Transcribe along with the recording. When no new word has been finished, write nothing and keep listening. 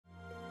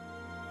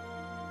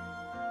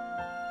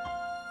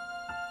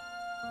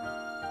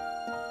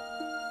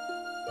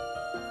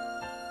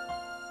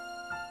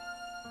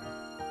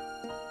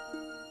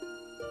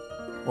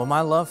Well,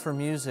 my love for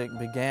music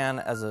began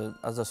as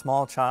a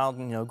small child,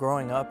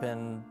 growing up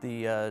in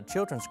the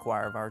children's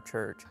choir of our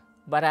church.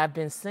 But I've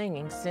been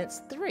singing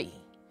since 3.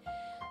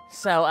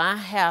 So I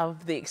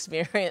have the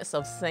experience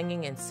of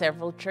singing in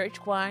several church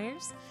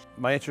choirs.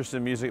 My interest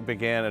in music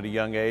began at a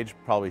young age,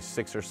 probably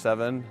 6 or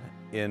 7,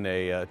 in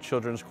a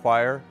children's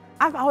choir.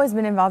 I've always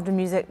been involved in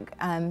music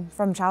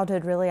from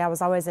childhood, really. I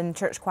was always in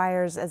church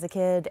choirs as a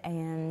kid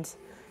and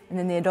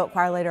then the adult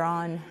choir later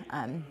on,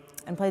 and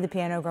played the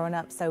piano growing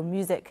up. So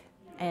music,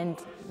 and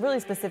really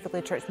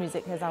specifically church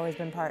music, has always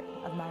been part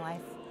of my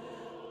life.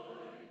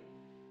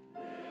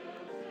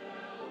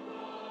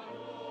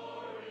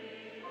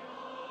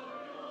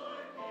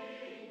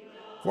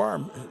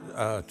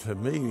 Choir, to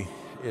me,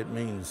 it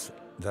means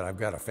that I've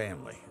got a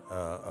family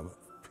of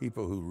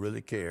people who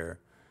really care,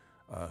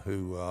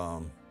 who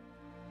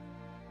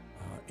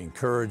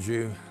encourage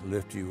you,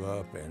 lift you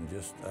up, and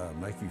just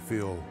make you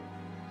feel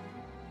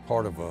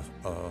part of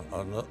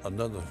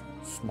another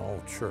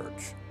small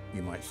church,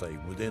 you might say,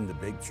 within the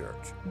big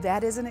church.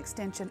 That is an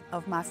extension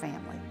of my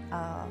family.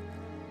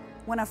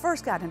 When I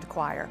first got into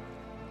choir,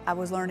 I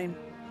was learning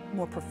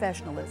more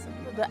professionalism.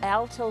 The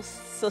alto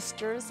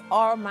sisters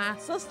are my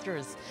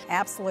sisters.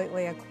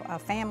 Absolutely a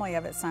family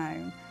of its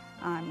own.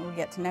 We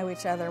get to know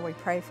each other, we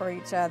pray for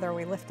each other,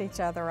 we lift each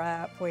other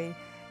up, we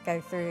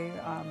go through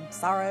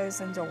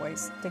sorrows and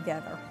joys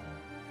together.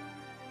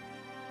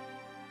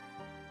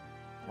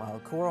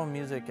 Wow, choral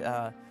music,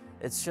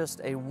 it's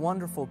just a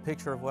wonderful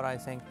picture of what I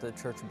think the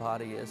church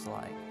body is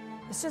like.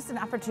 It's just an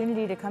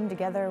opportunity to come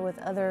together with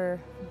other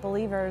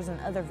believers and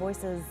other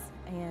voices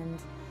and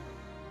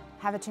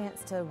have a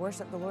chance to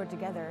worship the Lord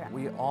together.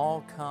 We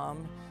all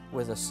come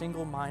with a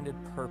single-minded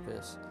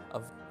purpose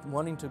of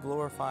wanting to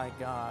glorify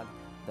God,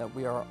 that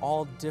we are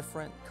all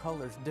different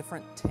colors,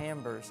 different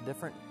timbres,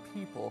 different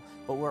people,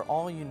 but we're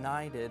all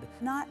united.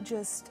 Not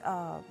just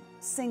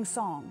sing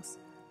songs,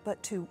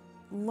 but to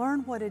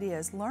learn what it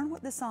is, learn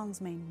what the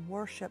songs mean,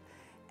 worship.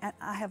 And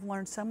I have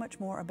learned so much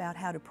more about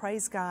how to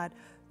praise God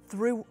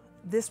through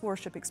this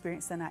worship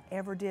experience than I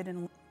ever did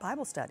in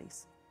Bible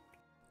studies.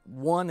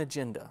 One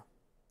agenda,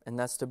 and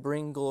that's to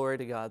bring glory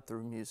to God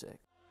through music.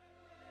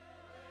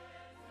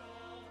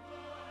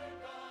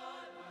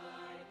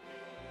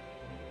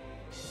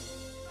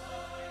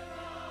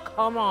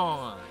 Come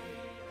on,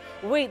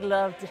 we'd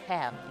love to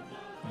have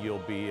you. You'll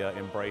be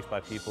embraced by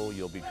people,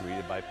 you'll be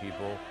greeted by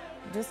people.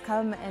 Just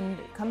come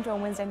to a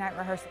Wednesday night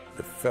rehearsal.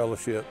 The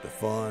fellowship, the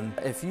fun.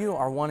 If you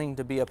are wanting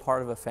to be a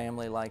part of a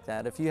family like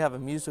that, if you have a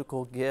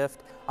musical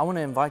gift, I want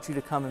to invite you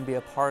to come and be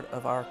a part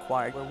of our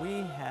choir, where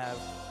we have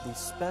the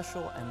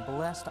special and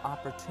blessed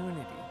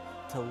opportunity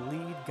to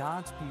lead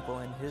God's people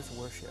in His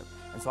worship.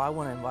 And so I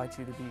want to invite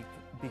you to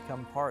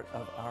become part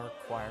of our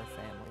choir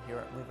family here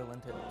at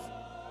Riverland Hills.